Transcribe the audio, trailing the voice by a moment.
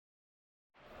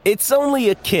It's only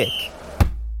a kick,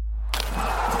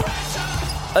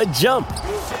 a jump,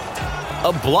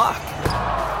 a block.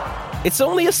 It's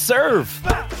only a serve.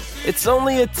 It's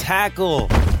only a tackle,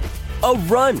 a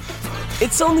run.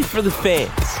 It's only for the fans.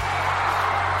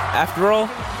 After all,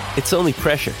 it's only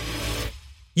pressure.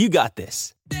 You got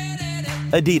this.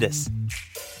 Adidas.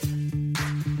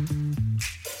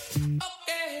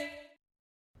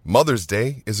 Mother's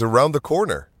Day is around the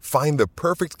corner. Find the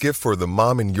perfect gift for the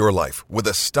mom in your life with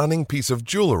a stunning piece of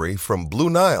jewelry from Blue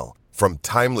Nile. From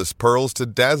timeless pearls to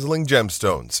dazzling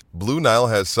gemstones, Blue Nile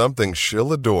has something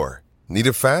she'll adore. Need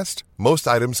it fast? Most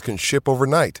items can ship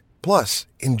overnight. Plus,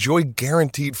 enjoy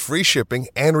guaranteed free shipping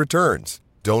and returns.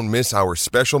 Don't miss our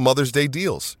special Mother's Day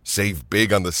deals. Save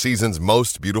big on the season's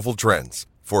most beautiful trends.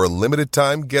 For a limited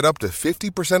time, get up to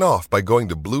 50% off by going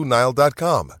to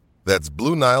BlueNile.com. That's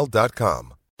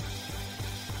BlueNile.com.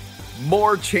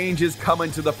 More changes coming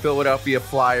to the Philadelphia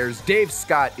Flyers. Dave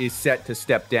Scott is set to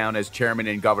step down as chairman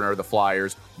and governor of the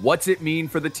Flyers. What's it mean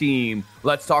for the team?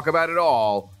 Let's talk about it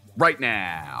all right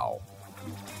now.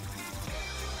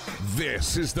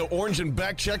 This is the Orange and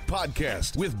Backcheck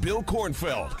podcast with Bill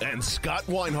Kornfeld and Scott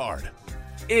Weinhardt.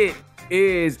 It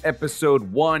is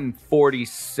episode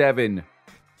 147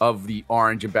 of the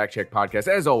Orange and Backcheck podcast,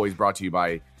 as always brought to you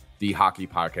by the Hockey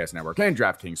Podcast Network and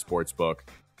DraftKings Sportsbook.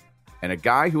 And a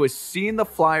guy who has seen the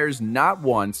Flyers not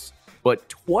once, but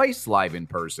twice live in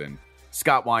person,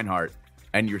 Scott Weinhardt.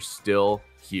 And you're still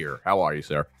here. How are you,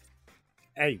 sir?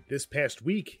 Hey, this past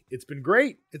week, it's been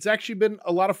great. It's actually been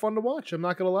a lot of fun to watch. I'm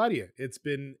not going to lie to you. It's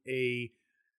been a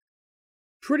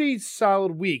pretty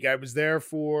solid week. I was there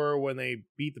for when they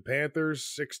beat the Panthers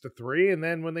 6-3, and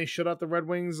then when they shut out the Red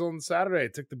Wings on Saturday, I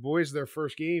took the boys to their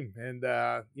first game, and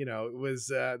it was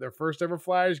their first ever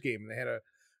Flyers game. They had a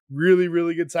really,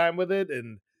 really good time with it,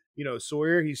 and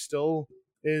Sawyer, he still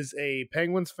is a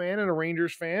Penguins fan and a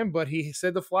Rangers fan, but he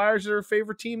said the Flyers are a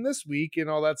favorite team this week and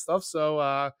all that stuff.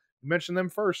 So mention them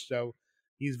first. So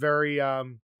he's very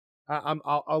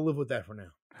I'll live with that for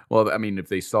now. Well, I mean, if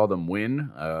they saw them win,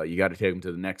 you got to take them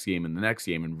to the next game and the next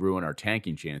game and ruin our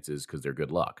tanking chances because they're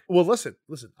good luck. Well, listen,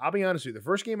 I'll be honest with you. The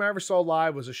first game I ever saw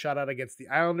live was a shutout against the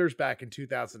Islanders back in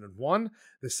 2001.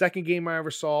 The second game I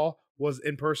ever saw was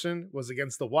in person, was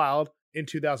against the Wild in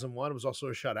 2001. It was also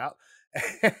a shutout.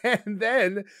 And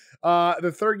then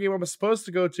the third game I was supposed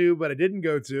to go to, but I didn't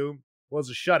go to, was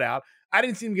a shutout. I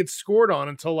didn't see him get scored on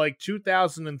until like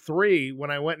 2003 when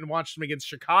I went and watched him against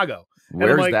Chicago. And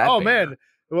Where's I'm like, that oh, banner? man.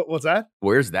 What's that?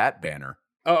 Where's that banner?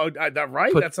 Oh, that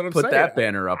right? That's what I'm saying. Put that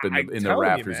banner up in the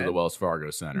rafters of the man. Wells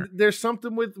Fargo Center. There's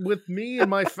something with me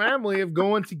and my family of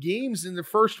going to games and the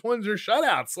first ones are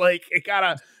shutouts. Like, it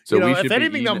gotta, So we if should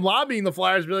anything, I'm lobbying the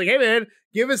Flyers, be like, hey, man,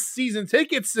 give us season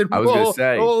tickets and I was gonna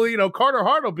say, Carter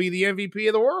Hart will be the MVP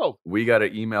of the world. We got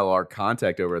to email our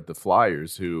contact over at the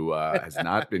Flyers who has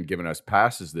not been giving us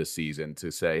passes this season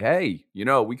to say, hey,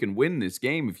 we can win this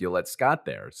game if you let Scott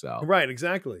there. So right,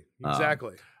 exactly.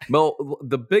 Well,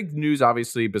 the big news,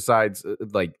 obviously, besides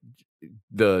like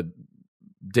the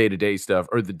day-to-day stuff,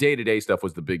 or the day-to-day stuff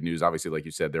was the big news. Obviously, like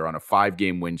you said, they're on a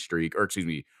 5-game point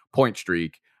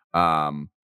streak.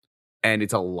 And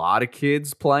it's a lot of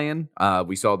kids playing.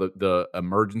 We saw the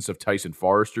emergence of Tyson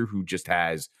Forrester, who just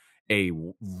has a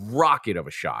rocket of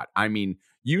a shot. I mean,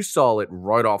 you saw it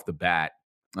right off the bat.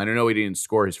 I don't know he didn't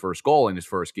score his first goal in his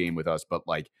first game with us, but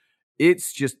like,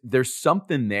 it's just, there's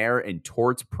something there, and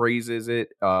Torts praises it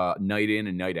night in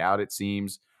and night out, it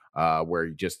seems,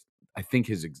 where I think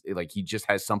he just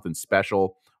has something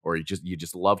special, or you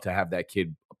just love to have that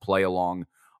kid play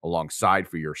alongside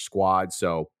for your squad.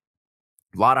 So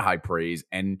a lot of high praise,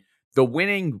 and the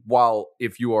winning, while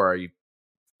if you are a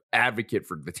advocate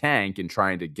for the tank and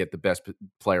trying to get the best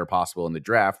player possible in the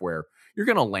draft, where you're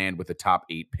going to land with a top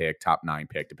 8 pick, top 9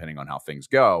 pick, depending on how things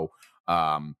go.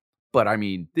 But I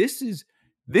mean, this is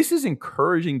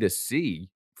encouraging to see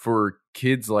for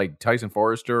kids like Tyson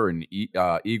Forrester and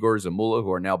Igor Zamula,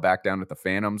 who are now back down at the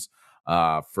Phantoms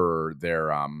for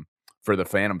the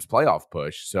Phantoms playoff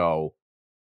push. So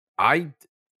I'm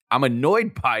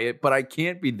annoyed by it, but I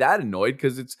can't be that annoyed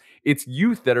because it's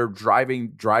youth that are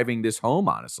driving this home,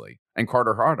 honestly, and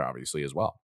Carter Hart obviously as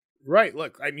well. Right.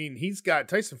 Look, I mean,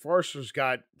 Tyson Forrester's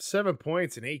got 7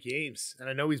 points in 8 games, and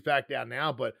I know he's back down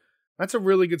now, but that's a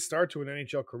really good start to an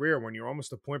NHL career when you're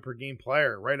almost a point per game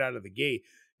player right out of the gate.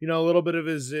 A little bit of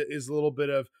is a little bit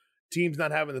of teams not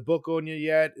having the book on you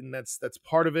yet, and that's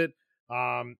part of it.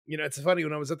 It's funny,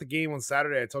 when I was at the game on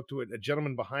Saturday, I talked to a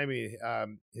gentleman behind me.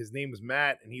 His name was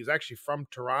Matt, and he was actually from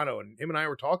Toronto, and him and I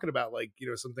were talking about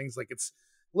some things like it's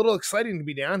little exciting to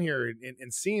be down here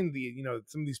and seeing the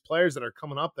some of these players that are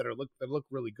coming up that look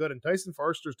really good. And Tyson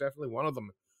Forster is definitely one of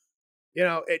them.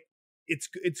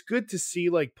 It's good to see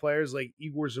like players like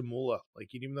Igor Zamula, like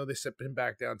even though they set him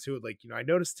back down to it, like I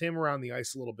noticed him around the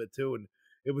ice a little bit too, and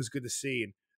it was good to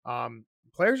see. And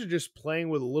players are just playing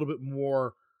with a little bit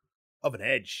more of an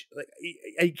edge. Like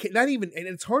not even, and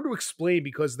it's hard to explain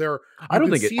because they're. I don't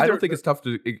think it's tough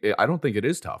to. I don't think it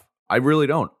is tough. I really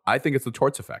don't. I think it's the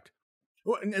Torts effect.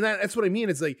 Well, and that's what I mean.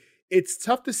 It's like it's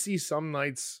tough to see some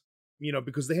nights,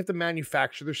 because they have to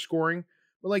manufacture their scoring.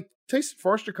 But like Tyson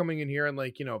Forster coming in here and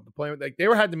playing like they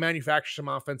had to manufacture some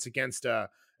offense against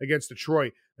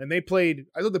Detroit, and they played.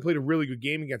 I thought they played a really good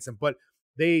game against them, but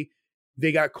they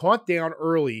got caught down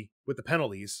early with the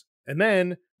penalties, and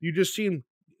then you just seen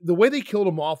the way they killed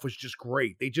them off was just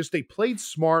great. They played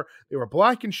smart. They were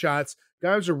blocking shots.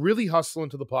 Guys are really hustling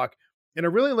to the puck, and I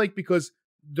really like because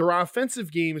their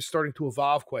offensive game is starting to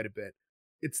evolve quite a bit.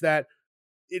 It's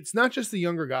not just the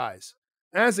younger guys.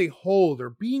 As a whole, they're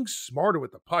being smarter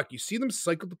with the puck. You see them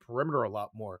cycle the perimeter a lot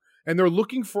more, and they're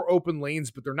looking for open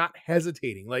lanes, but they're not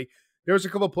hesitating. Like there was a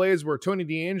couple of plays where Tony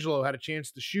DeAngelo had a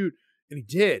chance to shoot, and he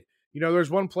did.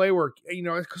 There's one play where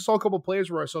I saw a couple of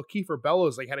plays where I saw Kiefer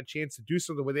Bellows had a chance to do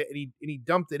something with it, and he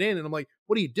dumped it in, and I'm like,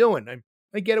 what are you doing?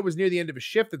 I get it was near the end of his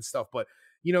shift and stuff, but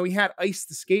he had ice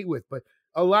to skate with. But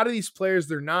a lot of these players,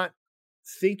 they're not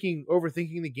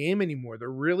overthinking the game anymore. They're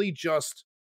really just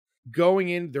going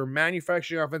in, they're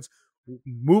manufacturing offense,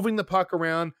 moving the puck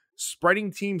around,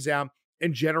 spreading teams out,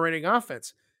 and generating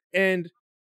offense. And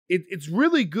it's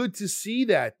really good to see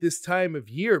that this time of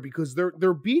year because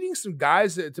they're beating some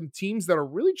guys, some teams that are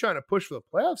really trying to push for the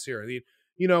playoffs here.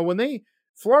 When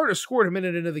Florida scored a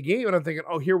minute into the game, and I'm thinking,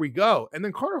 oh, here we go. And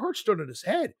then Carter Hart stood on his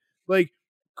head. Like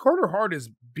Carter Hart is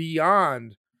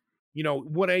beyond,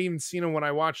 what I even seen him when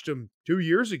I watched him 2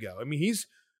 years ago. I mean, his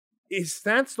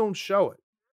stats don't show it.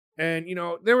 And,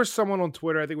 there was someone on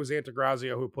Twitter, I think it was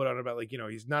Antigrazio, who put out about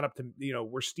he's not up to,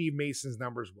 where Steve Mason's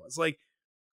numbers was. Like,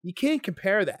 you can't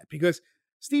compare that because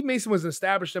Steve Mason was an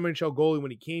established NHL goalie when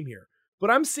he came here.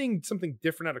 But I'm seeing something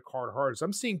different out of Carter Hart. So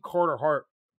I'm seeing Carter Hart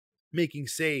making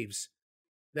saves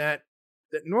that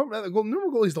normal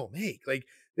goalies don't make. Like,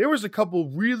 there was a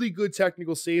couple really good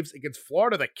technical saves against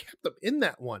Florida that kept them in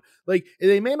that one. Like,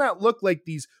 they may not look like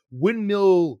these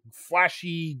windmill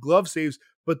flashy glove saves,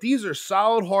 but these are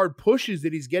solid, hard pushes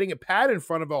that he's getting a pad in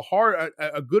front of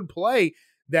a good play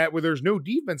where there's no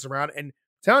defense around. And I'm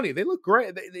telling you, they look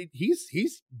great. He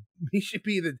should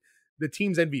be the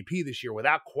team's MVP this year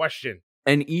without question.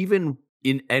 And even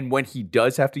when he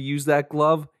does have to use that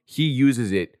glove, he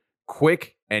uses it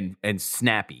quick and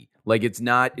snappy. Like it's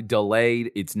not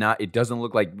delayed. It doesn't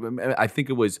look like, I think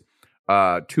it was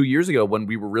 2 years ago when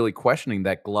we were really questioning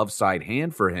that glove side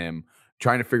hand for him,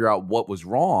 trying to figure out what was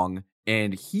wrong.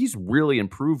 And he's really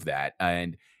improved that.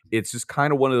 And it's just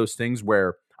kind of one of those things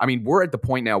where, I mean, we're at the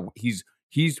point now, he's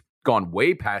gone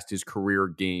way past his career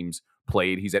games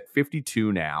played. He's at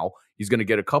 52 now. He's going to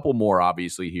get a couple more,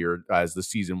 obviously, here as the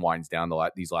season winds down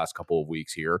these last couple of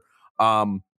weeks here.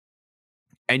 And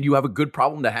you have a good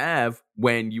problem to have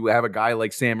when you have a guy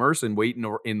like Sam Ersson waiting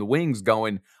in the wings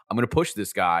going, I'm going to push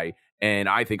this guy, and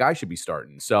I think I should be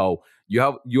starting. So you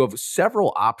have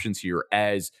several options here,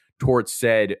 as Torts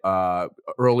said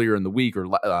earlier in the week or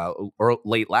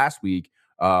late last week,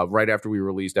 right after we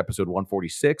released episode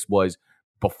 146, was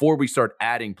before we start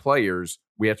adding players,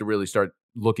 we have to really start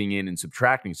looking in and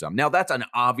subtracting some. Now, that's an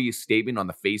obvious statement on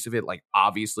the face of it, like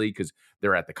obviously, because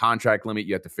they're at the contract limit.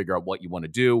 You have to figure out what you want to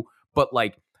do. But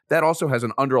like that also has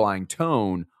an underlying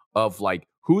tone of like,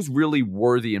 who's really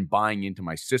worthy in buying into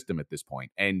my system at this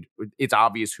point? And it's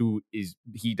obvious who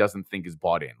he doesn't think is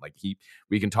bought in. Like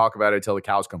we can talk about it till the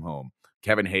cows come home.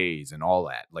 Kevin Hayes and all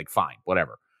that. Like, fine,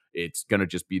 whatever. It's going to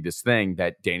just be this thing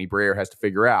that Danny Briere has to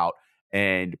figure out.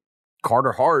 And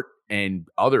Carter Hart and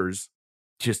others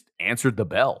just answered the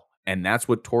bell. And that's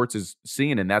what Torts is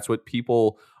seeing. And that's what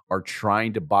people are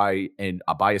trying to buy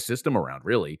a system around,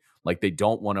 really. Like, they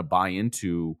don't want to buy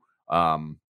into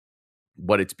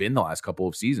what it's been the last couple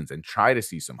of seasons and try to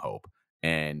see some hope.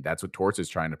 And that's what Torts is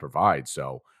trying to provide.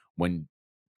 So when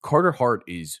Carter Hart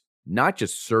is not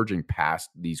just surging past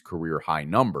these career high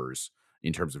numbers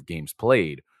in terms of games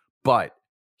played, but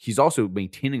he's also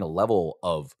maintaining a level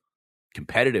of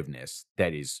competitiveness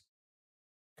that is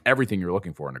everything you're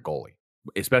looking for in a goalie,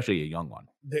 especially a young one.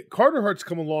 Carter Hart's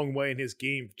come a long way in his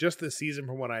game just this season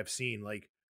from what I've seen. Like,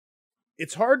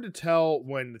 it's hard to tell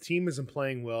when the team isn't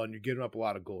playing well and you're giving up a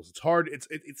lot of goals. It's hard.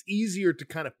 It's easier to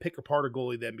kind of pick apart a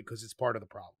goalie then because it's part of the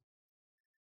problem.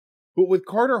 But with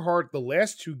Carter Hart, the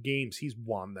last 2 games, he's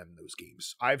won them those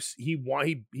games. He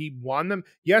won them.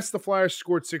 Yes, the Flyers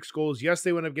scored 6 goals. Yes,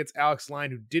 they went up against Alex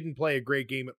Lyon, who didn't play a great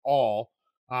game at all.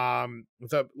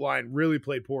 Without Lyon really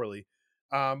played poorly.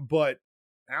 But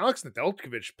Alex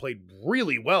Nedeljkovic played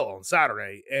really well on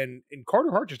Saturday, and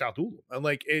Carter Hart just outdueled him. And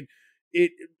like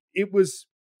it was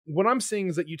what I'm saying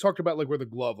is that you talked about like where the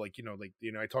glove, I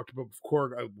talked about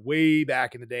before way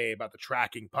back in the day about the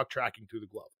puck tracking through the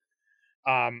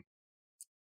glove.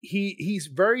 He's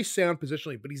very sound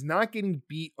positionally, but he's not getting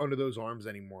beat under those arms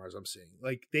anymore, as I'm seeing.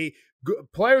 Like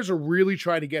players are really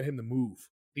trying to get him to move.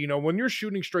 When you're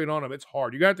shooting straight on him, it's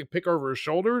hard. You have to pick over his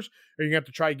shoulders, or you have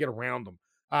to try to get around him.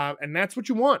 And that's what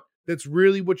you want. That's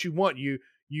really what you want. You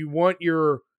want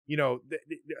your, the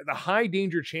high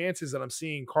danger chances that I'm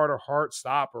seeing Carter Hart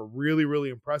stop are really, really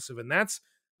impressive. And that's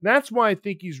why I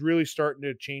think he's really starting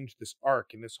to change this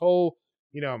arc and this whole,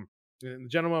 and the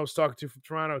gentleman I was talking to from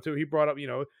Toronto too, he brought up,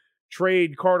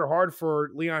 trade Carter Hart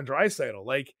for Leon Draisaitl.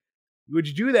 Like, would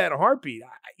you do that in a heartbeat?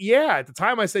 Yeah, at the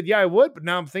time I said, yeah, I would. But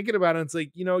now I'm thinking about it. And it's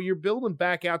like, you're building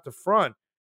back out the front.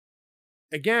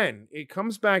 Again, it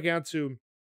comes back out to,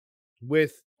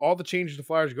 with all the changes the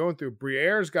Flyers are going through,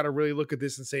 Briere's got to really look at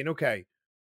this and saying, okay,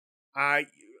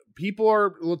 people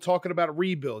are talking about a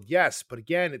rebuild. Yes, but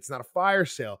again, it's not a fire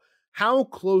sale. How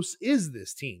close is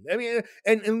this team? I mean,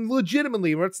 and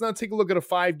legitimately, let's not take a look at a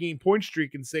 5-game point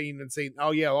streak and say,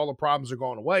 oh yeah, all the problems are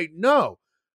going away. No,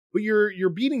 but you're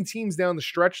beating teams down the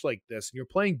stretch like this, and you're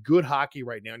playing good hockey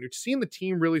right now, and you're seeing the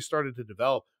team really started to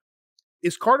develop.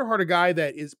 Is Carter Hart a guy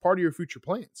that is part of your future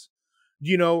plans?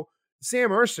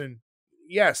 Sam Ersson,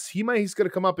 yes, he's going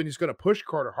to come up and he's going to push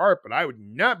Carter Hart, but I would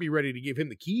not be ready to give him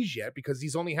the keys yet because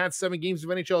he's only had 7 games of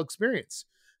NHL experience.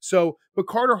 So, but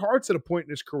Carter Hart's at a point in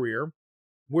his career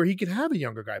where he can have a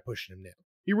younger guy pushing him now.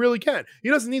 He really can. He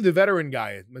doesn't need the veteran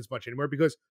guy as much anymore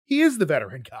because he is the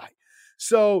veteran guy.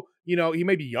 So, he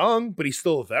may be young, but he's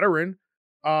still a veteran.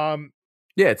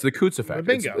 Yeah, it's the Coots effect.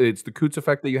 It's the Coots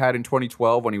effect that you had in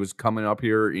 2012 when he was coming up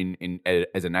here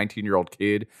as a 19-year-old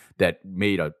kid that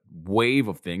made a wave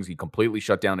of things. He completely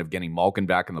shut down Evgeny Malkin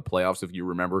back in the playoffs, if you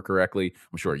remember correctly.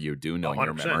 I'm sure you do, knowing 100%.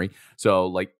 Your memory.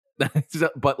 So,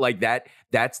 but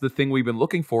that's the thing we've been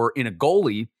looking for in a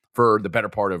goalie for the better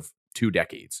part of 2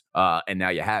 decades. And now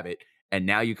you have it. And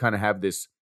now you kind of have this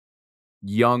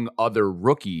young other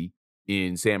rookie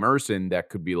in Sam Ersson that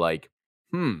could be like,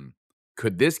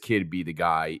 could this kid be the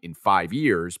guy in 5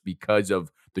 years because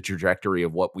of the trajectory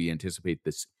of what we anticipate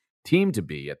this team to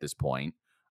be at this point?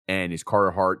 And is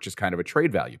Carter Hart just kind of a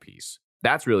trade value piece?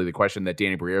 That's really the question that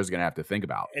Danny Briere is going to have to think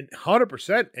about. And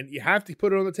 100%. And you have to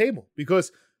put it on the table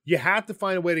because you have to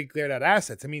find a way to clear out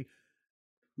assets. I mean,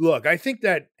 look, I think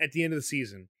that at the end of the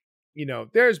season,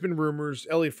 there's been rumors.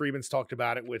 Elliot Friedman's talked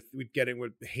about it with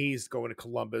Hayes going to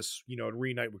Columbus, to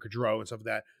reunite with Gaudreau and stuff like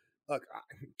that. Look,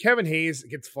 Kevin Hayes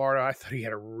against Florida, I thought he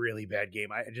had a really bad game.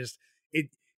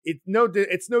 It's no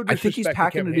disrespect. I think he's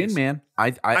packing it in, man.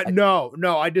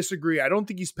 No, I disagree. I don't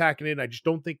think he's packing it in. I just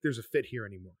don't think there's a fit here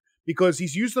anymore because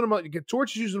he's using him.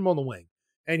 Torch is using him on the wing,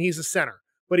 and he's a center,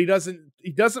 but he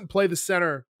doesn't play the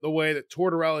center the way that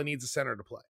Tortorella needs a center to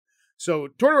play. So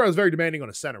Tortorella is very demanding on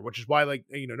a center, which is why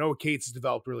Noah Cates has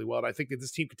developed really well. And I think that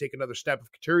this team could take another step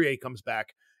if Couturier comes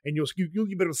back. And you'll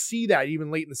be able to see that even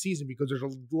late in the season because there's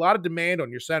a lot of demand on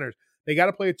your centers. They got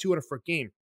to play a 2-foot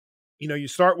game. You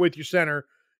start with your center,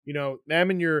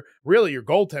 them and your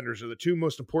goaltenders are the 2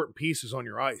 most important pieces on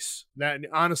your ice. That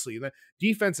honestly, the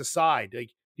defense aside,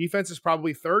 defense is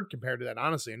probably 3rd compared to that.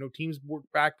 Honestly, I know teams work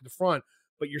back to the front,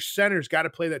 but your centers got to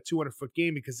play that 200-foot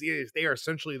game because they are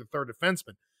essentially the 3rd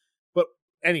defenseman. But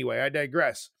anyway, I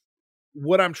digress.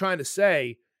 What I'm trying to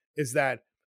say is that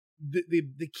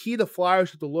the key the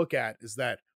Flyers have to look at is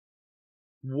that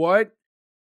what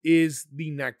is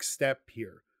the next step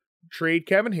here? Trade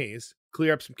Kevin Hayes,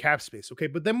 clear up some cap space. Okay,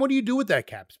 but then what do you do with that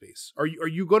cap space? Are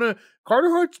you gonna Carter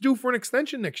Hart's due for an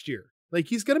extension next year? Like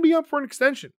he's gonna be up for an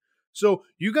extension. So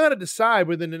you got to decide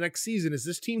within the next season, is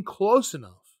this team close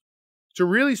enough to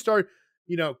really start,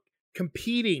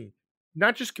 competing,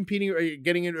 not just competing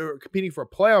or competing for a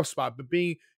playoff spot, but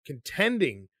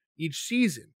contending each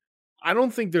season. I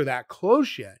don't think they're that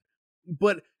close yet,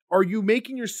 but are you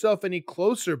making yourself any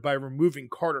closer by removing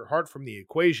Carter Hart from the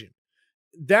equation?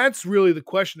 That's really the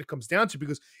question it comes down to,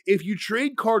 because if you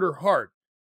trade Carter Hart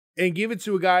and give it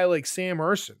to a guy like Sam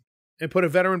Ersson and put a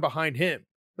veteran behind him,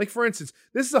 like for instance,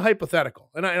 this is a hypothetical,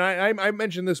 and I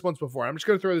mentioned this once before. I'm just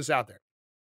going to throw this out there.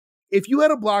 If you had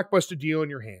a blockbuster deal in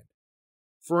your hand,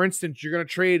 for instance, you're going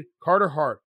to trade Carter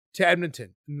Hart to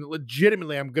Edmonton.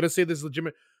 Legitimately, I'm going to say this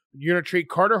legitimate. You're going to trade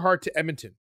Carter Hart to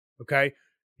Edmonton, okay? And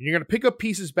you're going to pick up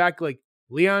pieces back like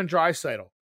Leon Draisaitl,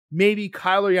 maybe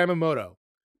Kyler Yamamoto,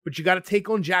 but you got to take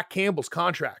on Jack Campbell's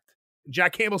contract.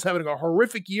 Jack Campbell's having a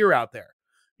horrific year out there.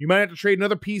 You might have to trade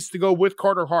another piece to go with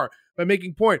Carter Hart. By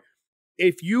making point,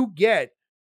 if you get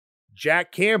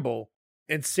Jack Campbell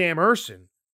and Sam Ersson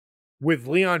with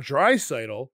Leon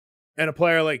Draisaitl and a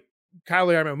player like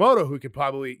Kyler Yamamoto, who could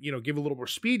probably, give a little more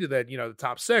speed to that, the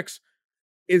top six,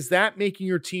 is that making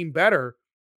your team better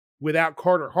without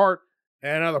Carter Hart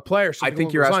and another player? I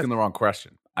think you're asking the wrong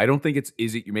question. I don't think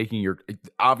you're making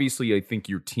obviously I think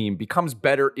your team becomes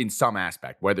better in some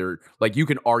aspect, whether like you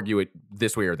can argue it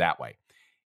this way or that way.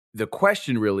 The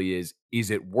question really is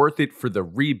it worth it for the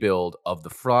rebuild of the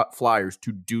Flyers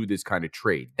to do this kind of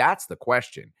trade? That's the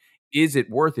question. Is it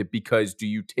worth it? Because do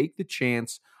you take the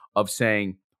chance of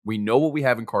saying, we know what we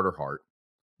have in Carter Hart.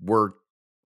 We're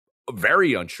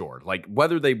very unsure, like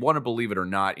whether they want to believe it or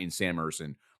not in Sam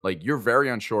Ersson, like you're very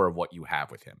unsure of what you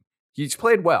have with him. He's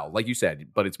played well, like you said,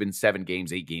 but it's been 7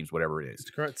 games, 8 games, whatever it is. It's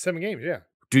correct. 7 games, yeah.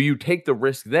 Do you take the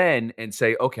risk then and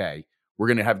say, okay, we're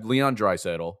going to have Leon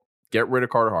Draisaitl, get rid of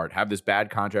Carter Hart, have this bad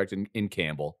contract in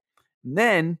Campbell. And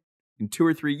then in 2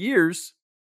 or 3 years,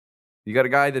 you got a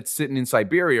guy that's sitting in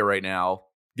Siberia right now,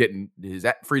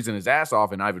 freezing his ass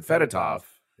off in Ivan Fedotov.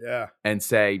 Yeah. And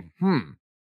say,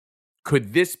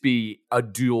 could this be a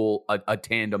duel, a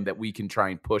tandem that we can try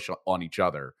and push on each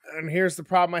other? And here's the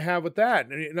problem I have with that.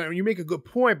 And you make a good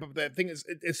point, but the thing is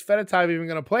Fedotov even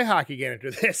going to play hockey again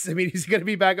after this? I mean, he's going to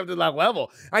be back up to that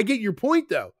level. I get your point,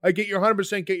 though. I get your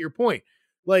 100% get your point.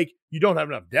 Like, you don't have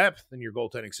enough depth in your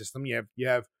goaltending system. You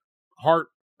have Hart,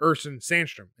 Ersson,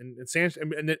 Sandstrom,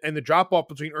 and the drop off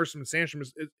between Ersson and Sandstrom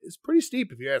is pretty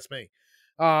steep, if you ask me.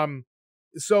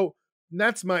 So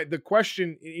that's the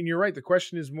question. And you're right. The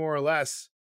question is more or less,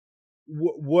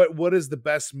 what is the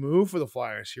best move for the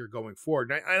Flyers here going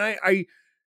forward? And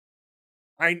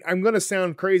I'm going to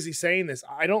sound crazy saying this.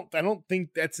 I don't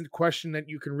think that's a question that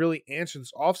you can really answer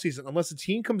this offseason unless a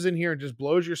team comes in here and just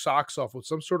blows your socks off with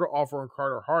some sort of offer on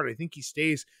Carter Hart. I think he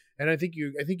stays, and I think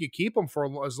you keep him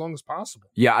for as long as possible.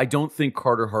 Yeah, I don't think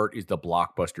Carter Hart is the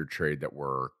blockbuster trade that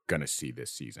we're going to see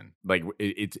this season. Like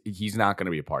he's not going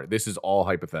to be a part of it. This is all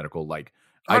hypothetical. Like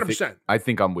 100%. I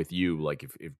think I'm with you. Like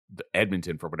if the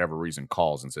Edmonton for whatever reason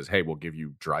calls and says, "Hey, we'll give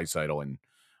you Draisaitl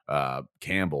and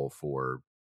Campbell for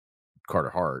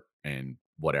Carter Hart and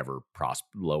whatever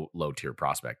low tier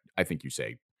prospect," I think you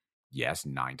say yes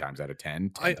 9 times out of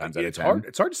 10, 10 times out of 10.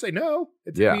 It's hard to say no.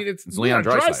 It's Leon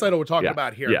Draisaitl we're talking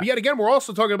about here. Yeah. But yet again, we're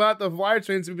also talking about the Flyers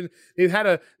fans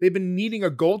they've been needing a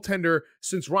goaltender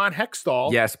since Ron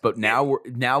Hextall. Yes, but now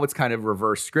it's kind of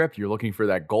reverse script. You're looking for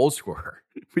that goal scorer.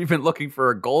 We've been looking for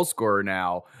a goal scorer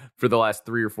now for the last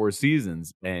 3 or 4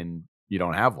 seasons, and you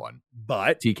don't have one.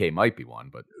 But TK might be one,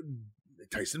 but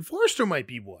Tyson Foerster might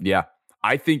be one. Yeah.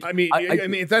 I think. I mean,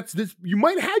 if that's this, you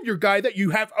might have your guy that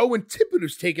you have. Owen Tippett,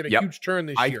 who's taken a huge turn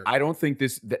this year. I don't think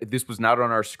this was not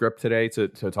on our script today to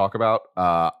talk about.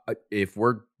 If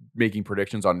we're making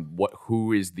predictions on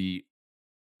who is the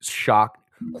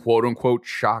quote unquote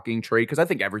shocking trade, because I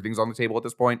think everything's on the table at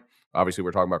this point. Obviously,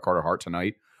 we're talking about Carter Hart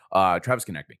tonight. Travis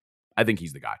Konecny. I think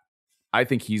he's the guy. I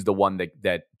think he's the one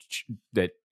that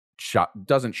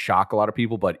doesn't shock a lot of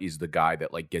people, but is the guy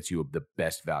that like gets you the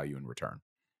best value in return.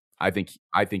 I think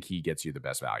he gets you the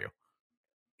best value.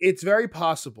 It's very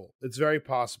possible.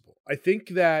 I think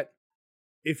that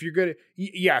if you're going to,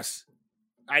 yes,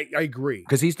 I agree.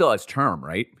 Because he still has term,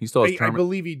 right? He still has term. I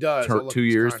believe he does. 2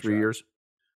 years, 3 years.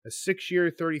 A 6-year,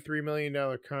 $33 million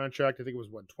contract. I think it was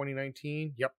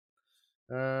 2019. Yep.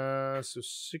 So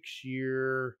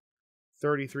 6-year,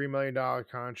 $33 million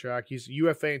contract. He's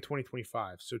UFA in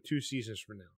 2025. So 2 seasons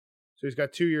from now. So he's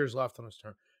got 2 years left on his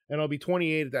term. And he'll be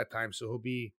 28 at that time. So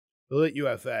he'll hit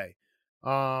UFA.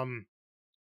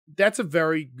 That's a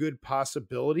very good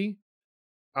possibility.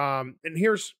 And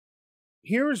here's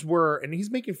where, and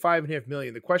he's making $5.5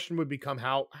 million. The question would become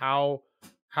how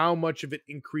much of it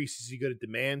increase is he going to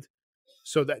demand?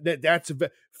 So that's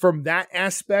from that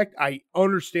aspect, I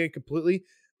understand completely.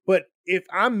 But if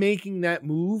I'm making that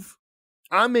move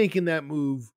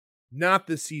not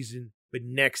this season, but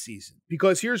next season.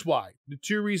 Because here's why. The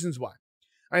 2 reasons why.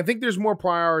 I think there's more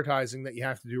prioritizing that you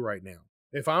have to do right now.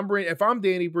 If I'm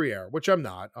Danny Briere, which I'm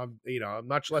not, I'm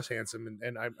much less handsome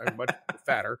and I'm much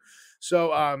fatter. So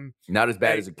not as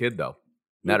bad as a kid though.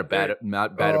 Not bad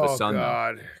of a son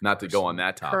God. Though. Not to go on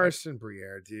that topic. Carson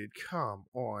Briere, dude, come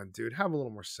on, dude, have a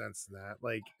little more sense than that.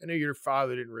 Like, I know your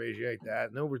father didn't raise you like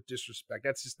that. No disrespect.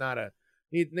 That's just not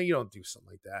you don't do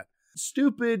something like that.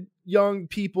 Stupid young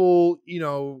people,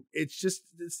 it's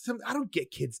I don't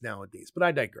get kids nowadays, but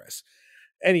I digress.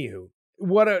 Anywho,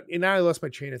 and now I lost my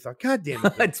train of thought. God damn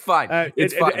it. It's fine.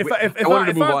 It's fine. If I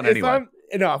wanted to move on anyway.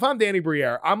 If I'm Danny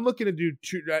Briere, I'm looking to do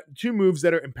two moves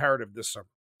that are imperative this summer.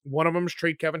 One of them is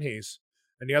trade Kevin Hayes,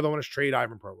 and the other one is trade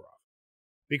Ivan Provorov.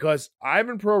 Because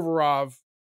Ivan Provorov,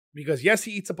 yes,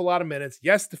 he eats up a lot of minutes.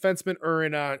 Yes, defensemen are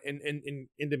in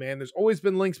demand. There's always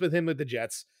been links with him with the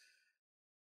Jets.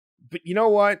 But you know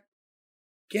what?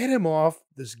 Get him off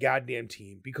this goddamn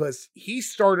team, because he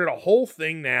started a whole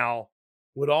thing now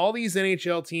with all these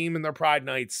NHL team and their Pride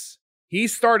Nights. He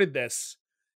started this,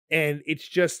 and it's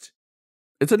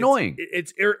annoying.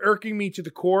 It's irking me to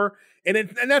the core, and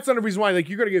that's another reason why, like,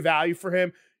 you're going to get value for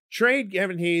him. Trade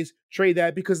Kevin Hayes, trade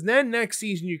that, because then next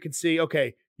season you can see,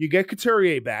 okay, you get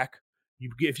Couturier back.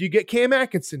 If you get Cam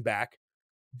Atkinson back,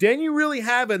 then you really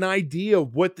have an idea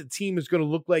of what the team is going to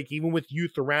look like, even with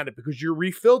youth around it, because you're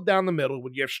refilled down the middle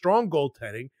when you have strong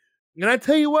goaltending. And I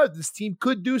tell you what, this team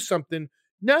could do something,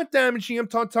 not damaging. I'm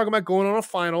talking about going on a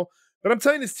final, but I'm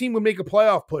telling you, this team would make a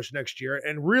playoff push next year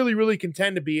and really, really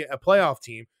contend to be a playoff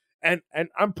team. And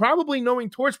I'm probably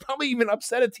knowing Torts probably even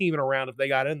upset a team in a round if they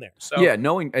got in there. So yeah,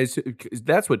 knowing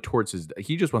that's what Torts is.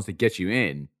 He just wants to get you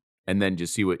in and then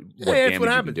just see what damage what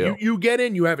happens. You can do. You get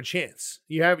in, you have a chance.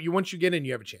 Once you get in,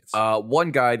 you have a chance.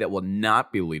 One guy that will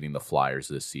not be leading the Flyers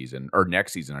this season, or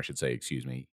next season, I should say, excuse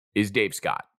me, is Dave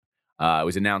Scott. It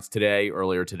was announced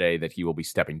earlier today, that he will be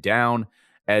stepping down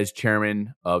as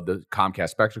chairman of the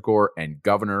Comcast Spectacor and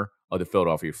governor of the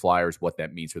Philadelphia Flyers. What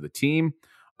that means for the team,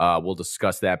 we'll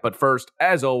discuss that. But first,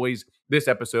 as always, this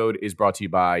episode is brought to you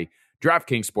by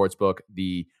DraftKings Sportsbook,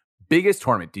 the biggest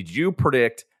tournament. Did you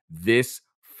predict this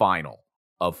final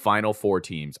of Final Four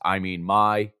teams? I mean,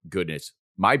 my goodness,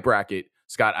 my bracket,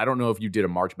 Scott, I don't know if you did a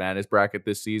March Madness bracket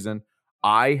this season.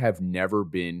 I have never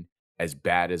been as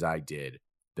bad as I did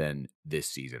than this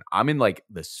season. I'm in like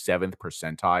the 7th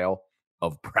percentile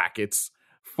of brackets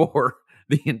for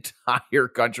the entire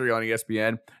country on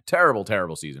ESPN. Terrible,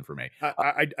 terrible season for me.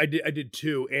 I did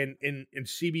too. And in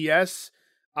CBS,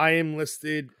 I am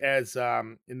listed as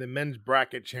in the men's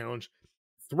bracket challenge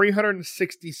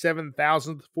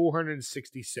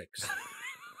 367,466.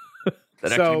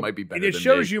 That actually might be better. And it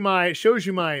shows you my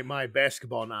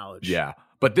basketball knowledge. Yeah.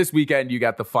 But this weekend, you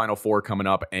got the Final Four coming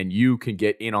up, and you can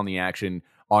get in on the action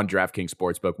on DraftKings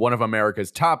Sportsbook, one of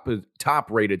America's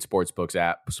top-rated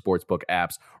sportsbook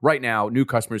apps. Right now, new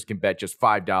customers can bet just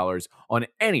 $5 on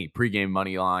any pregame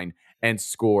money line and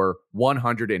score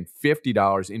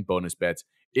 $150 in bonus bets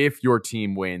if your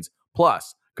team wins.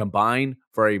 Plus, combine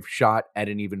for a shot at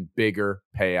an even bigger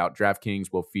payout.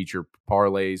 DraftKings will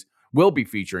be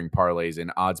featuring parlays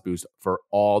and odds boost for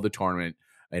all the tournament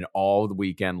and all the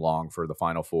weekend long for the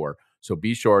Final Four. So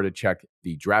be sure to check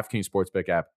the DraftKings Sportsbook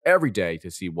app every day to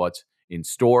see what's in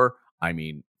store. I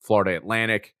mean, Florida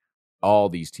Atlantic, all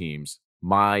these teams,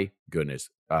 my goodness,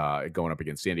 going up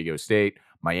against San Diego State,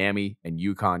 Miami, and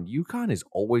UConn. UConn is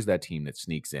always that team that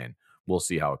sneaks in. We'll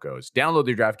see how it goes. Download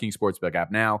the DraftKings Sportsbook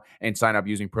app now and sign up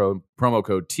using promo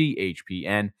code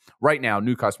THPN. Right now,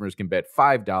 new customers can bet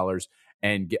 $5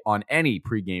 and get on any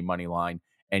pregame money line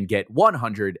and get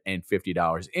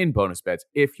 $150 in bonus bets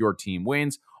if your team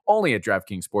wins. Only at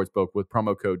DraftKings Sportsbook with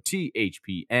promo code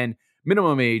THPN.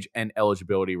 Minimum age and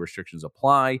eligibility restrictions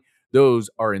apply.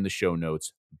 Those are in the show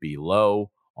notes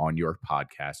below on your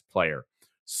podcast player.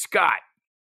 Scott,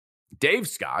 Dave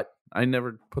Scott, I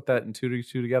never put that in two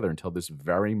together until this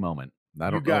very moment.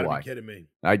 I don't know why. You gotta be kidding me.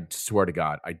 I swear to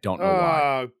God, I don't know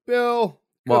why. Bill.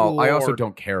 Well, I also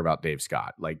don't care about Dave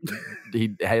Scott. Like,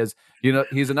 he has,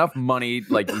 he's enough money.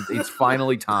 Like, it's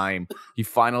finally time. He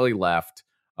finally left,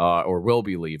 or will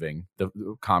be leaving the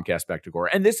Comcast Spectacor.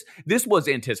 And this was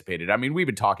anticipated. I mean, we've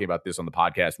been talking about this on the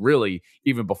podcast, really,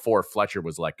 even before Fletcher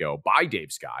was let go by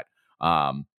Dave Scott.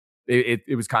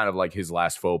 It was kind of like his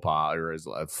last faux pas, or his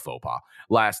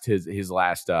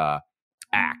last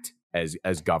act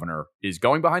as governor, is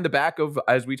going behind the back of,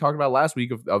 as we talked about last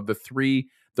week, of the three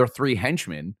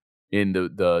henchmen in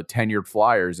the tenured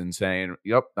Flyers, and saying,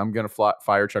 yep, I'm going to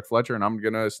fire Chuck Fletcher and I'm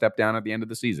going to step down at the end of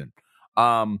the season.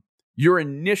 Your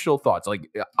initial thoughts, like,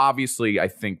 obviously I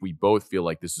think we both feel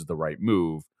like this is the right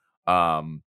move.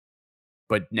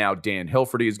 But now Dan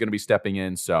Hilferty is going to be stepping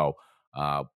in. So,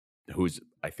 who's,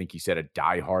 I think he said, a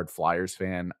diehard Flyers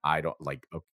fan. I don't like,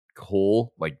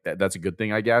 cool. Like that's a good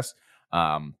thing, I guess.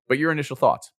 But your initial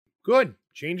thoughts? Good.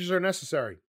 Changes are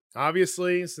necessary.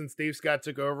 Obviously, since Dave Scott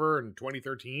took over in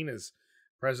 2013 as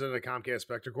president of Comcast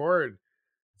Spectacor,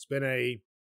 it's been a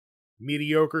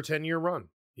mediocre 10-year run.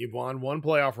 You've won one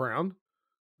playoff round,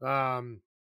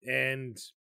 and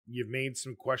you've made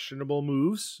some questionable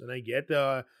moves. And I get,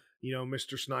 Mr.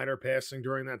 Snyder passing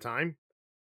during that time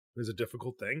is a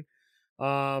difficult thing.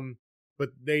 But but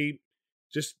they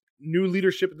just new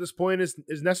leadership at this point is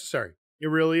necessary. It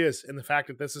really is. And the fact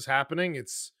that this is happening,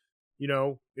 it's,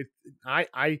 I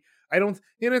don't,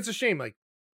 and it's a shame. Like,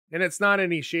 and it's not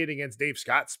any shade against Dave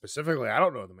Scott specifically. I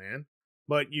don't know the man,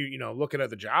 but looking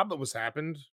at the job that was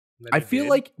happened. I feel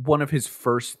like one of his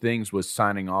first things was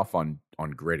signing off on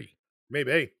Gritty.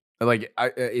 Maybe. Like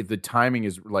the timing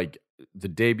is like the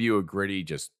debut of Gritty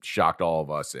just shocked all of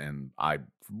us. And I've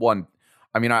been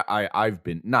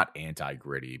not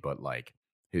anti-Gritty, but like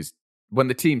when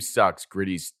the team sucks,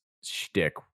 Gritty's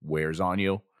shtick wears on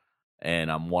you.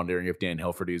 And I'm wondering if Dan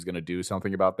Hilferty is going to do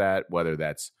something about that, whether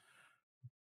that's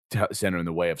sent in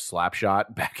the way of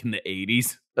Slapshot back in the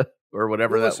 80s or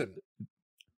whatever. Well, listen,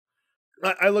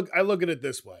 I look at it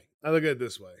this way.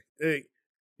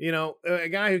 A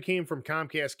guy who came from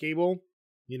Comcast Cable,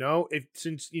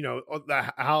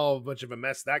 how much of a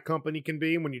mess that company can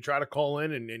be when you try to call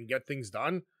in and get things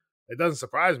done, it doesn't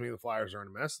surprise me the Flyers are in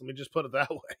a mess. Let me just put it that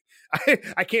way.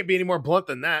 I can't be any more blunt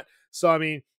than that. So, I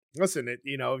mean, listen, if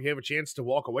you have a chance to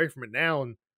walk away from it now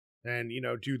and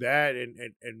do that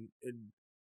and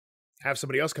have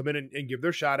somebody else come in and give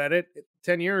their shot at it.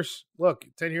 10 years, look,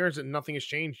 10 years and nothing has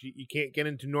changed. You can't get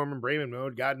into Norman Braman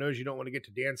mode. God knows you don't want to get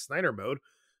to Dan Snyder mode.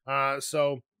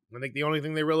 So I think the only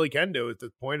thing they really can do at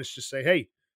this point is just say, hey,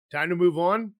 time to move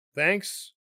on.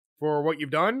 Thanks for what you've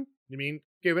done. I mean,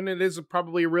 given it is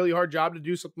probably a really hard job to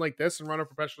do something like this and run a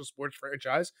professional sports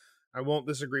franchise, I won't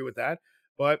disagree with that.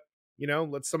 But,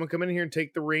 let someone come in here and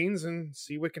take the reins and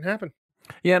see what can happen.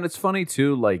 Yeah, and it's funny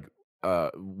too, like,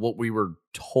 what we were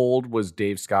told was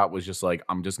Dave Scott was just like,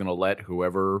 I'm just going to let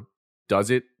whoever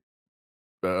does it,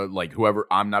 whoever,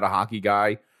 I'm not a hockey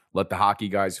guy, let the hockey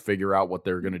guys figure out what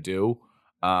they're going to do.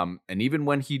 And even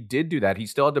when he did do that, he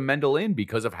still had to mendel in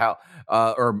because of how,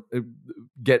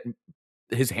 get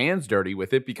his hands dirty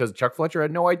with it because Chuck Fletcher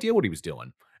had no idea what he was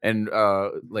doing. And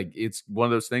it's one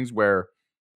of those things where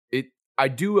I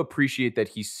do appreciate that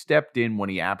he stepped in when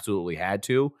he absolutely had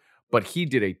to. But he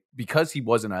did because he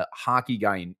wasn't a hockey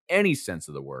guy in any sense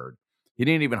of the word, he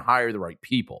didn't even hire the right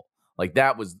people. Like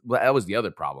that was the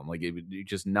other problem. Like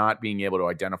just not being able to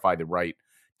identify the right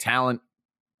talent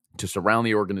to surround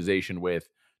the organization with,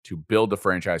 to build the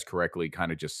franchise correctly,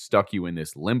 kind of just stuck you in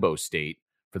this limbo state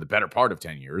for the better part of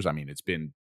 10 years. I mean, it's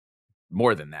been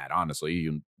more than that,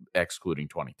 honestly, excluding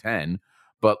 2010.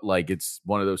 But like, it's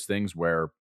one of those things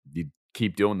where you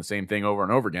keep doing the same thing over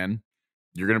and over again.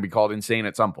 You're going to be called insane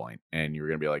at some point, and you're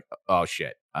going to be like, oh,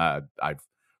 shit, I've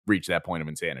reached that point of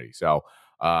insanity. So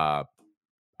I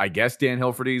guess Dan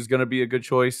Hilferty is going to be a good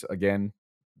choice. Again,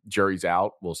 jury's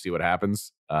out. We'll see what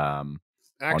happens.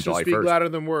 Actions speak louder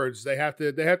than words. They have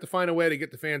to find a way to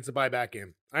get the fans to buy back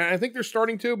in. I think they're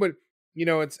starting to, but,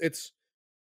 it's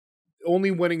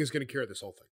only winning is going to cure this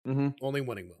whole thing. Mm-hmm. Only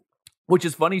winning will. Which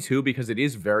is funny, too, because it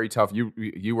is very tough.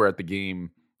 You were at the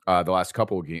game. The last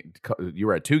couple of games, you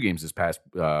were at 2 games this past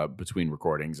between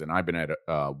recordings, and I've been at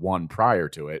 1 prior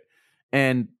to it.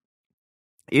 And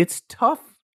it's tough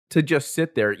to just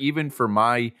sit there, even for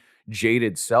my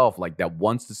jaded self, like that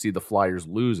wants to see the Flyers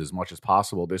lose as much as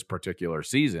possible this particular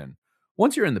season.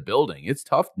 Once you're in the building, it's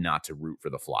tough not to root for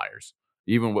the Flyers,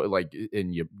 even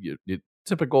in your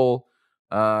typical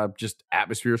just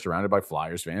atmosphere surrounded by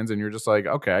Flyers fans, and you're just like,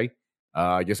 okay.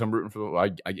 I guess I'm rooting for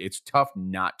it's tough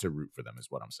not to root for them, is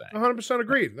what I'm saying. 100%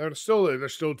 agreed. They're still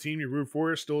a team you root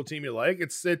for. Still a team you like.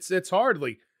 It's hard.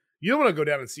 Like, you don't want to go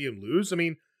down and see them lose. I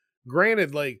mean,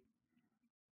 granted, like,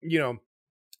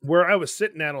 where I was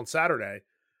sitting at on Saturday,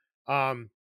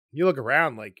 you look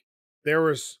around, like, there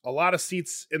was a lot of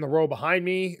seats in the row behind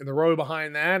me, in the row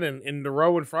behind that, and in the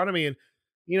row in front of me, and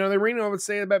the arena, I would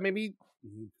say about maybe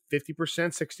 50%,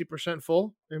 60%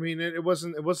 full. I mean, it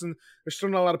wasn't, there's still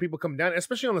not a lot of people coming down,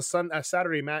 especially on a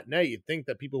Saturday matinee. You'd think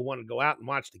that people want to go out and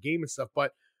watch the game and stuff,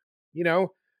 but,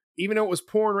 even though it was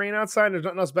pouring rain outside and there's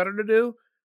nothing else better to do,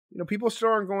 people still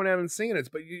aren't going out and seeing it.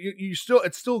 But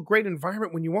it's still a great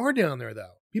environment when you are down there,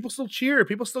 though. People still cheer.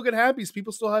 People still get happy.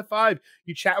 People still high five.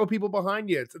 You chat with people behind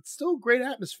you. It's still a great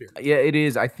atmosphere. Yeah, it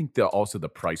is. I think also the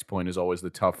price point is always the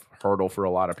tough hurdle for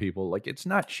a lot of people. Like, it's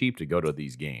not cheap to go to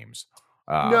these games.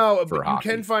 No, but you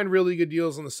can find really good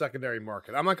deals on the secondary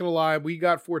market. I'm not going to lie. We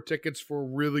got 4 tickets for a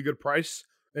really good price,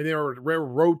 and they were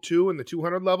row 2 in the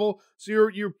 200 level. So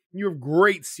you have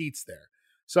great seats there.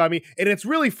 So, I mean, and it's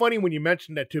really funny when you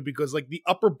mentioned that too, because like the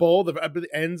upper bowl, the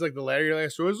ends, like the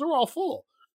last rows, they're all full.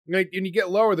 Like, and you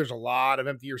get lower, there's a lot of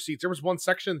emptier seats. There was one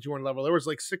section in the 200 level, there was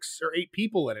like 6 or 8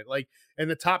 people in it. Like, and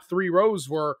the top 3 rows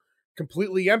were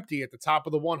completely empty at the top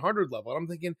of the 100 level. And I'm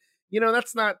thinking,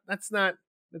 that's not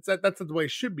the way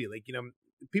it should be. Like,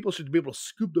 people should be able to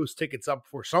scoop those tickets up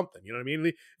for something. You know what I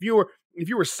mean? If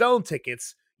you were selling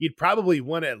tickets, you'd probably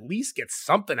want to at least get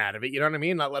something out of it. You know what I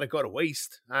mean? Not let it go to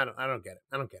waste. I don't get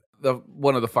it.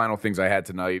 One of the final things I had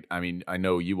tonight, I mean, I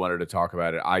know you wanted to talk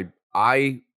about it.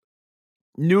 I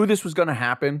knew this was going to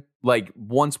happen. Like,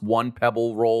 once one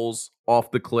pebble rolls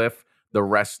off the cliff, the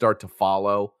rest start to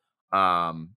follow.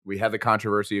 We had the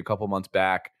controversy a couple months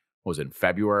back. What was it, in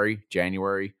February,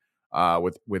 January,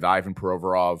 with Ivan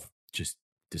Provorov just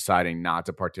deciding not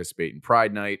to participate in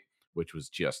Pride Night, which was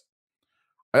just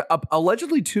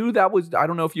allegedly too. That was, I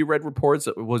don't know if you read reports,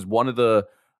 it was one of the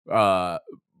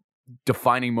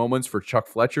defining moments for Chuck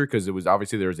Fletcher, because it was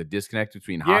obviously there was a disconnect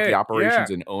between hockey operations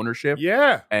and ownership.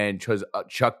 Yeah, and because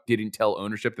Chuck didn't tell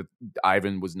ownership that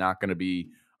Ivan was not going to be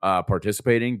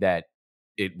participating, that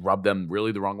it rubbed them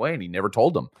really the wrong way, and he never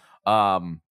told them.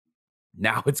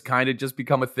 Now it's kind of just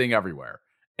become a thing everywhere,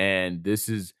 and this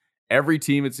is every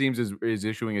team, it seems, is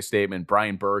issuing a statement.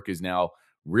 Brian Burke is now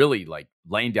really like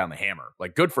laying down the hammer.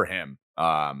 Like, good for him.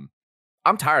 I'm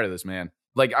tired of this, man.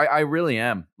 Like, I really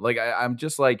am. Like, I'm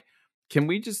just like, can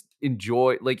we just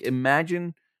enjoy? Like,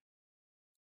 imagine.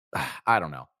 I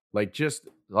don't know. Like, just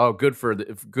good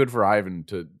for Ivan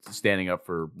to standing up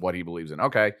for what he believes in.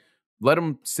 Okay. Let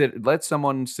him sit. Let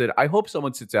someone sit. I hope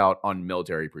someone sits out on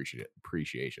Military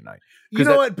Appreciation Night. You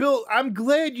know what, Bill? I'm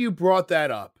glad you brought that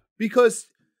up, because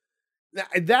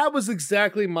that was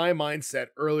exactly my mindset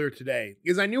earlier today,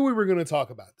 because I knew we were going to talk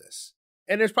about this.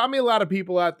 And there's probably a lot of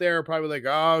people out there probably like,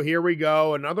 oh, here we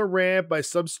go. Another rant by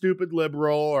some stupid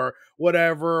liberal or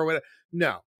whatever.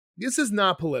 No, this is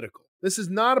not political. This is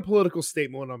not a political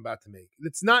statement what I'm about to make.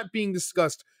 It's not being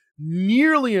discussed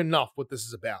nearly enough what this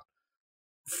is about.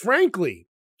 Frankly,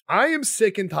 I am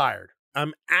sick and tired.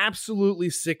 I'm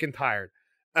absolutely sick and tired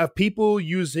of people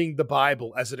using the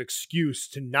Bible as an excuse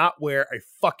to not wear a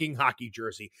fucking hockey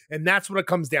jersey. And that's what it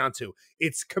comes down to.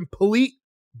 It's complete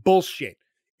bullshit.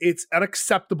 It's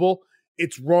unacceptable.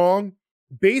 It's wrong.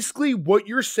 Basically, what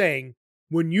you're saying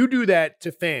when you do that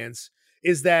to fans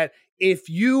is that if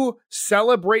you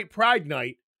celebrate Pride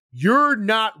Night, you're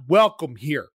not welcome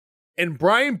here. And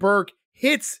Brian Burke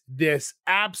hits this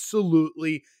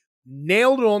absolutely,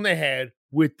 nailed it on the head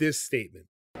with this statement.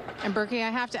 And Berkey, I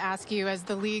have to ask you, as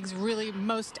the league's really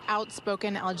most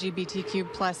outspoken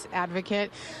LGBTQ plus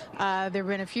advocate, there have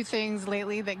been a few things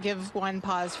lately that give one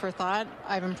pause for thought.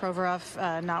 Ivan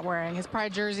Provorov not wearing his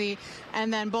Pride jersey,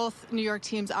 and then both New York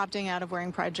teams opting out of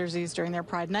wearing Pride jerseys during their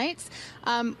Pride nights.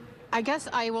 I guess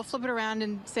I will flip it around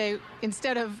and say,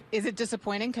 instead of, is it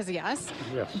disappointing? Because yes.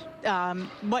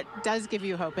 What does give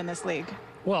you hope in this league?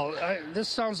 Well, this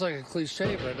sounds like a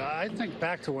cliche, but I think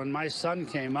back to when my son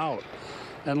came out.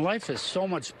 And life is so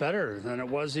much better than it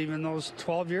was even those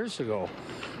 12 years ago.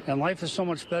 And life is so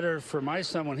much better for my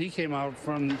son when he came out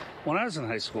from when I was in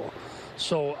high school.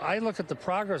 So I look at the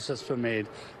progress that's been made.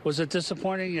 Was it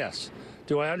disappointing? Yes.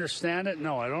 Do I understand it?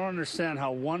 No, I don't understand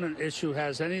how one issue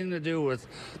has anything to do with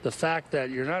the fact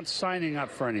that you're not signing up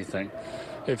for anything.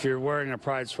 If you're wearing a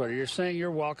Pride sweater, you're saying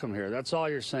you're welcome here. That's all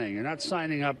you're saying. You're not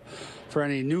signing up for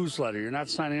any newsletter. You're not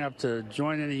signing up to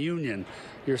join any union.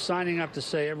 You're signing up to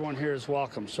say everyone here is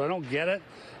welcome. So I don't get it,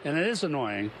 and it is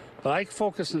annoying, but I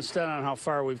focus instead on how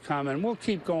far we've come, and we'll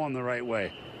keep going the right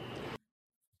way.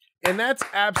 And that's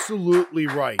absolutely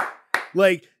right.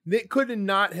 Like, it could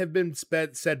not have been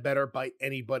said better by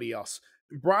anybody else.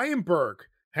 Brian Burke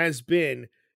has been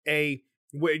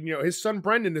his son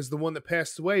Brendan is the one that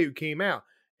passed away who came out.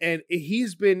 And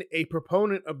he's been a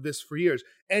proponent of this for years.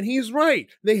 And he's right.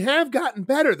 They have gotten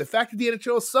better. The fact that the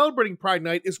NHL is celebrating Pride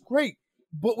Night is great.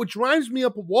 But what drives me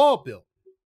up a wall, Bill,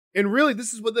 and really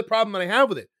this is what the problem that I have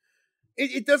with it,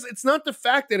 it's not the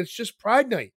fact that it's just Pride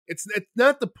Night. It's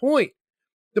not the point.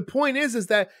 The point is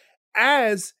that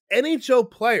as NHL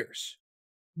players,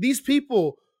 these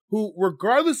people who,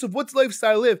 regardless of what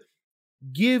lifestyle they live,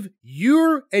 give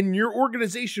your and your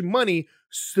organization money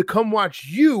to come watch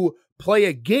you play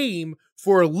a game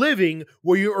for a living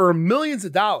where you earn millions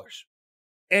of dollars.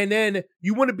 And then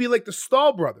you want to be like the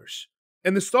Stahl brothers.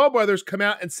 And the Stahl brothers come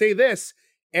out and say this: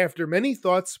 after many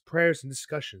thoughts, prayers, and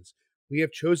discussions, we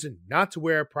have chosen not to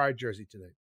wear a Pride jersey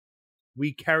tonight.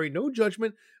 We carry no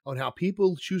judgment on how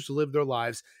people choose to live their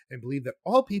lives and believe that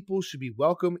all people should be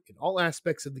welcome in all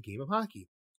aspects of the game of hockey.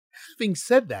 Having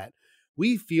said that,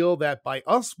 we feel that by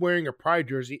us wearing a Pride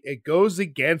jersey, it goes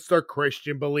against our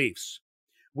Christian beliefs.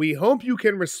 We hope you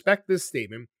can respect this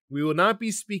statement. We will not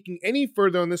be speaking any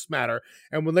further on this matter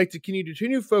and would like to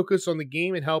continue focus on the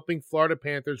game and helping Florida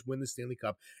Panthers win the Stanley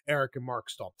Cup. Eric and Mark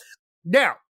Stahl.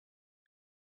 Now,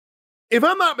 if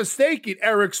I'm not mistaken,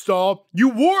 Eric Stahl, you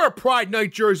wore a Pride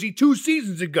Night jersey 2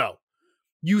 seasons ago.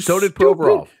 So did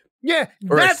Provorov. Yeah,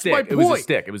 Or that's my point. It was a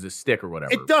stick. It was a stick or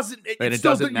whatever. It doesn't. And it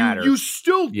still, doesn't matter. You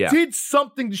still did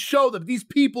something to show that these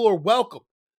people are welcome,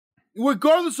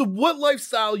 regardless of what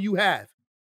lifestyle you have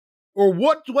or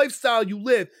what lifestyle you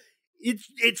live.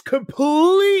 It's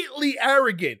completely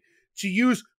arrogant to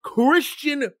use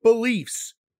Christian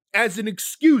beliefs as an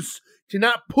excuse to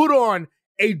not put on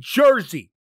a jersey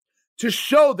to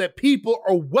show that people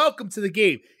are welcome to the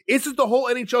game. Isn't the whole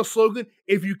NHL slogan,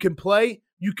 if you can play,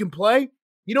 you can play?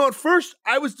 You know, at first,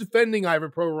 I was defending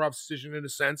Ivan Provorov's decision in a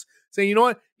sense, saying, you know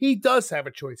what? He does have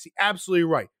a choice. He's absolutely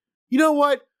right. You know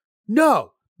what?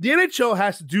 No. The NHL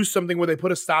has to do something where they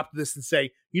put a stop to this and say,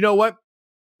 you know what?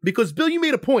 Because, Bill, you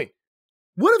made a point.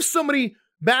 What if somebody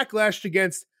backlashed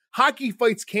against Hockey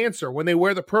Fights Cancer when they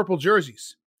wear the purple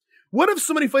jerseys? What if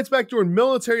somebody fights back during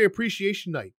Military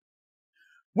Appreciation Night?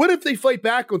 What if they fight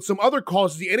back on some other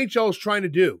causes the NHL is trying to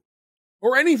do?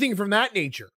 Or anything from that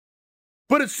nature?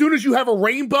 But as soon as you have a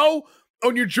rainbow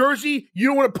on your jersey, you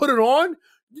don't want to put it on?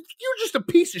 You're just a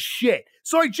piece of shit.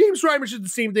 So like James Reimer said the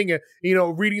same thing,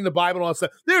 reading the Bible and all that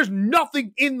stuff. There's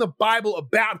nothing in the Bible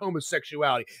about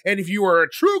homosexuality. And if you are a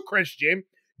true Christian,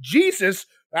 Jesus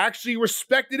actually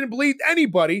respected and believed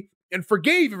anybody and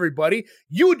forgave everybody.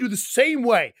 You would do the same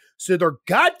way. So they're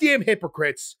goddamn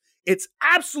hypocrites. It's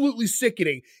absolutely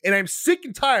sickening. And I'm sick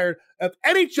and tired of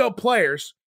NHL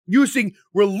players using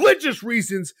religious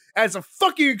reasons as a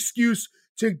fucking excuse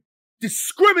to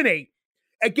discriminate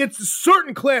against a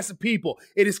certain class of people.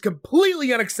 It is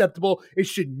completely unacceptable. It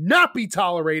should not be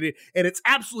tolerated. And it's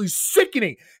absolutely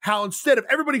sickening how instead of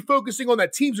everybody focusing on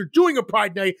that teams are doing a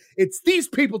Pride Night, it's these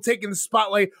people taking the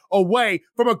spotlight away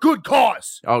from a good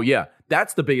cause. Oh, yeah.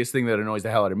 That's the biggest thing that annoys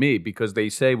the hell out of me, because they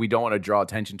say we don't want to draw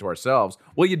attention to ourselves.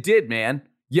 Well, you did, man.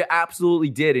 You absolutely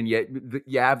did. And yet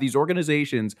you have these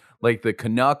organizations like the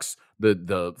Canucks,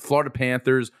 the Florida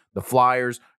Panthers, the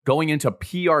Flyers going into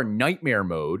PR nightmare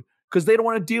mode because they don't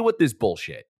want to deal with this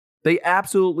bullshit. They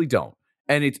absolutely don't.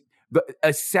 And it's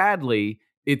sadly,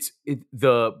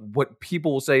 what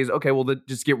people will say is, okay, well, then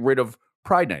just get rid of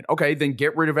Pride Night. Okay, then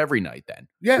get rid of every night then.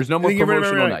 Yeah, there's no more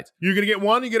promotional nights. You're going to get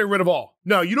one, you get rid of all.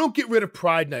 No, you don't get rid of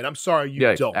Pride Night. I'm sorry,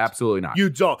 you don't. Absolutely not. You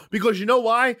don't. Because you know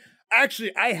why?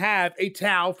 Actually, I have a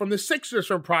towel from the Sixers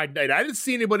from Pride Night. I didn't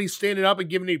see anybody standing up and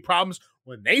giving any problems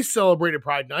when they celebrated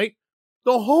Pride Night.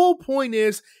 The whole point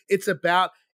is it's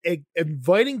about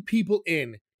inviting people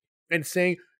in and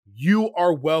saying, you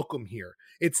are welcome here.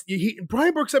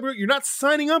 Brian Burke said, you're not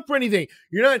signing up for anything.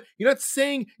 You're not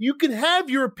saying you can have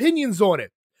your opinions on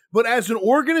it. But as an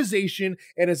organization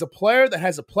and as a player that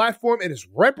has a platform and is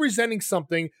representing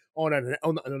something on a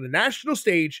national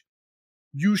stage,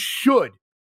 you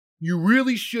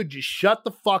really should just shut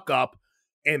the fuck up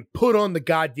and put on the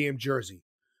goddamn jersey.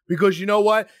 Because you know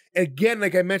what? Again,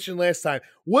 like I mentioned last time,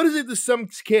 what is it to some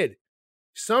kid,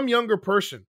 some younger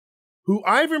person, who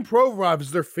Ivan Provorov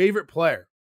is their favorite player,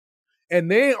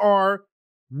 and they are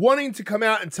wanting to come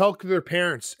out and tell their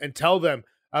parents and tell them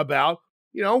about,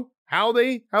 how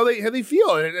they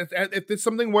feel, and if it's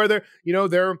something where their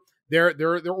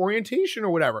orientation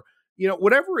or whatever,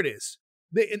 whatever it is.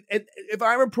 If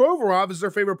Ivan Provorov is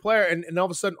their favorite player, and all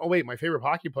of a sudden, oh wait, my favorite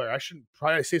hockey player, I shouldn't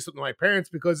probably say something to my parents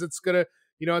because it's gonna,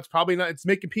 it's probably not. It's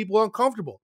making people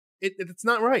uncomfortable. It's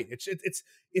not right.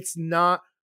 It's not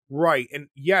right. And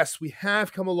yes, we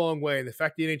have come a long way, and the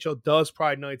fact the NHL does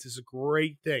Pride Nights is a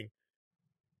great thing.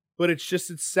 But it's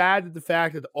sad that the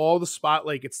fact that all the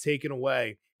spotlight gets taken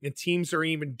away, and teams are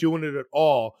even doing it at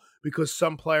all because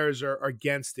some players are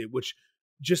against it, which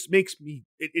just makes me,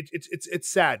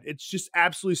 it's sad. It's just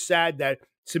absolutely sad that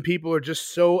some people are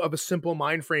just so of a simple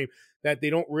mind frame that they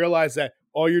don't realize that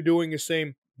all you're doing is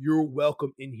saying, you're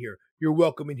welcome in here. You're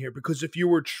welcome in here. Because if you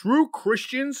were true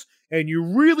Christians and you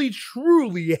really,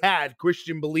 truly had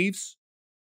Christian beliefs,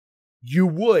 you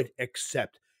would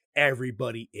accept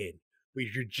everybody in. But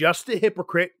you're just a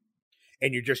hypocrite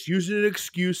and you're just using an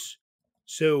excuse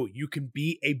so you can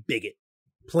be a bigot.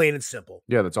 Plain and simple.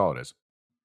 Yeah, that's all it is.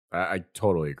 I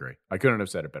totally agree. I couldn't have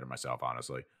said it better myself,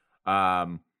 honestly.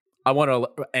 I want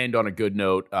to end on a good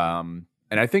note.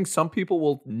 And I think some people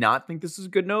will not think this is a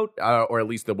good note, or at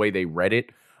least the way they read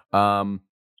it.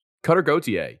 Cutter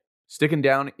Gauthier sticking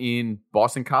down in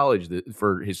Boston College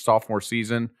for his sophomore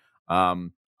season. I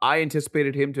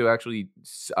anticipated him to actually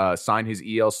sign his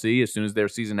ELC as soon as their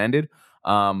season ended.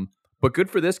 But good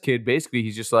for this kid. Basically,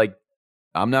 he's just like,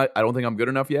 I don't think I'm good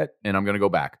enough yet, and I'm going to go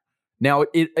back. Now,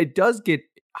 it does get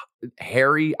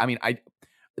hairy. I mean,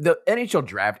 the NHL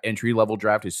draft, entry-level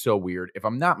draft, is so weird. If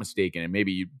I'm not mistaken, and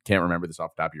maybe you can't remember this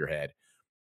off the top of your head,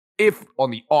 if on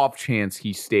the off chance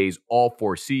he stays all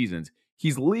 4 seasons,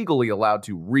 he's legally allowed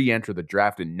to re-enter the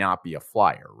draft and not be a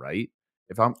Flyer, right?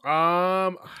 If I'm,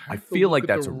 I feel like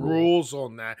that's a rule. rules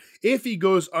on that. If he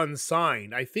goes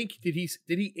unsigned, I think did he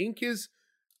ink his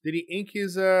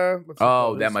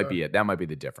that might be it. That might be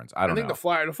the difference. I think know.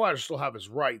 The Flyers still have his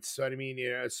rights. So I mean,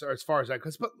 as far as that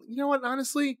goes, but you know what?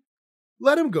 Honestly,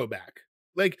 let him go back.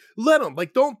 Like, let him.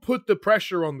 Like, don't put the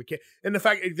pressure on the kid. And the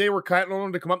fact they were counting on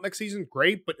him to come up next season,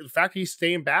 great. But the fact he's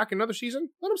staying back another season,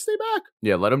 let him stay back.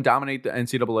 Yeah, let him dominate the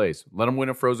NCAAs. Let him win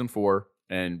a Frozen Four,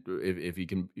 and if he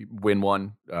can win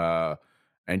one,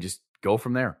 and just go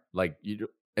from there. Like,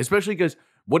 especially because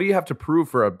what do you have to prove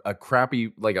for a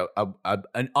crappy, like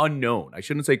an unknown? I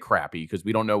shouldn't say crappy because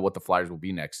we don't know what the Flyers will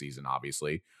be next season,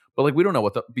 obviously. But like, we don't know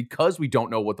because we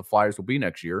don't know what the Flyers will be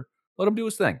next year. Let him do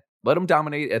his thing. Let him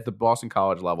dominate at the Boston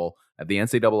College level, at the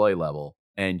NCAA level,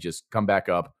 and just come back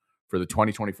up for the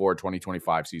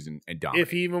 2024-2025 season and dominate.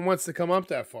 If he even wants to come up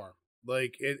that far.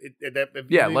 Like,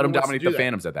 let him dominate the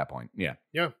Phantoms at that point. Yeah.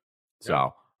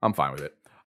 So I'm fine with it.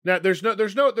 Now, there's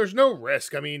no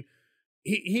risk. I mean,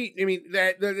 I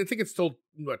think it's still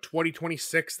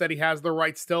 2026 that he has the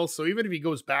right still. So even if he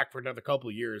goes back for another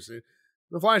couple of years,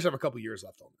 the Flyers have a couple of years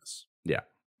left on this. Yeah,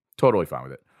 totally fine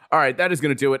with it. All right, that is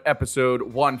going to do it. Episode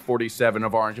 147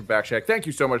 of Orange and Back Check. Thank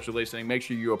you so much for listening. Make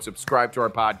sure you subscribe to our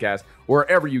podcast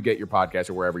wherever you get your podcast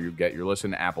or wherever you get your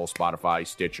listen. Apple, Spotify,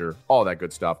 Stitcher, all that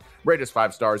good stuff. Rate us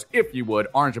 5 stars if you would.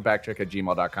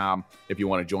 orangeandbackcheck@gmail.com if you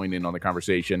want to join in on the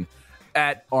conversation.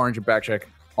 At Orange and Back Check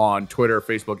on Twitter,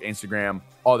 Facebook, Instagram,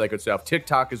 all that good stuff.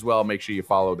 TikTok as well. Make sure you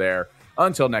follow there.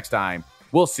 Until next time,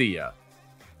 we'll see ya.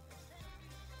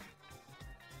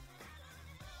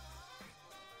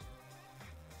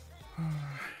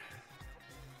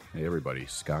 Hey, everybody.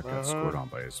 Scott got scored on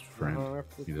by his friend.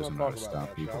 He doesn't know how to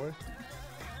stop people.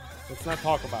 Let's not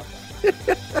talk about that.